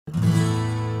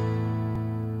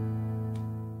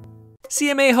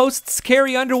CMA hosts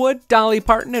Carrie Underwood, Dolly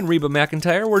Parton, and Reba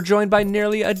McEntire were joined by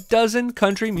nearly a dozen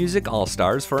country music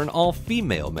all-stars for an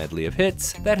all-female medley of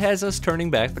hits that has us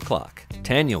turning back the clock.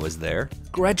 Tanya was there,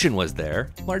 Gretchen was there,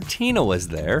 Martina was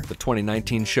there. The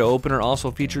 2019 show opener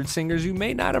also featured singers you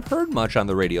may not have heard much on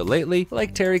the radio lately,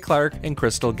 like Terri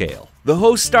and Gayle. The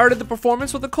host started the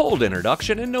performance with a cold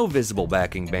introduction and no visible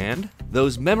backing band.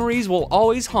 "Those memories will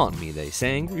always haunt me," they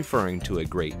sang, referring to a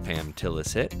great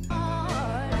Tillis hit.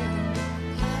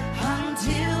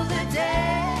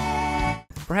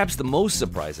 Perhaps the most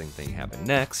surprising thing happened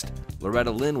next.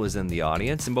 Loretta Lynn was in the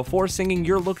audience, and before singing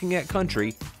 "You're Looking at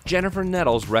Country," Jennifer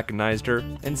Nettles recognized her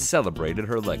and celebrated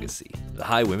her legacy. The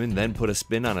Highwomen then put a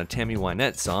spin on a Tammy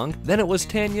Wynette song. Then it was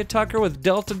Tanya Tucker with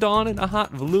 "Delta Dawn" in a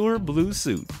hot velour blue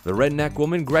suit. The Redneck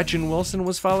woman Gretchen Wilson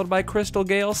was followed by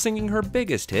Gayle singing her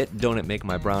biggest hit, "Don't It Make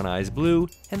My Brown Eyes Blue,"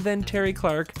 and then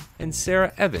Terri and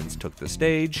Sara Evans took the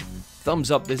stage. Thumbs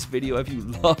up this video if you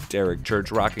loved Eric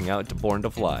Church rocking out to "Born to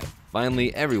Fly."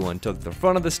 Finally, everyone took the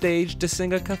front of the stage to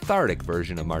sing a cathartic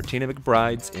version of Martina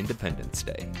McBride's Independence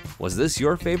Day. Was this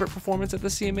your favorite performance at the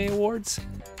CMA Awards?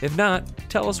 If not,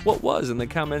 tell us what was in the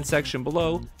comment section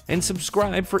below, and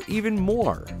subscribe for even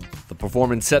more. The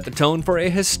performance set the tone for a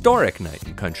historic night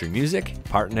in country music.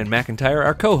 Parton and McEntire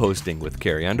are co-hosting with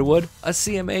Carrie Underwood, a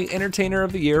CMA Entertainer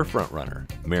of the Year frontrunner.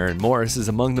 Maren Morris is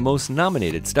among the most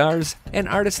nominated stars, and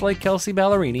artists like Kelsey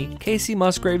Ballerini, Casey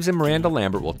Musgraves, and Miranda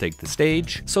Lambert will take the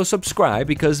stage. So subscribe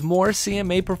because more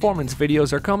CMA performance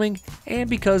videos are coming, and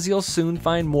because you'll soon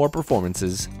find more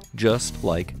performances just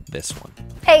like this one.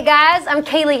 Hey guys, I'm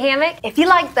Kaylee Hammock. If you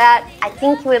like that, I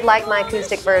think you would like my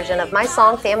acoustic version of my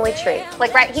song Family Tree.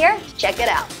 Click right here, check it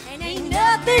out. And ain't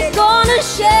nothing gonna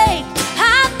shake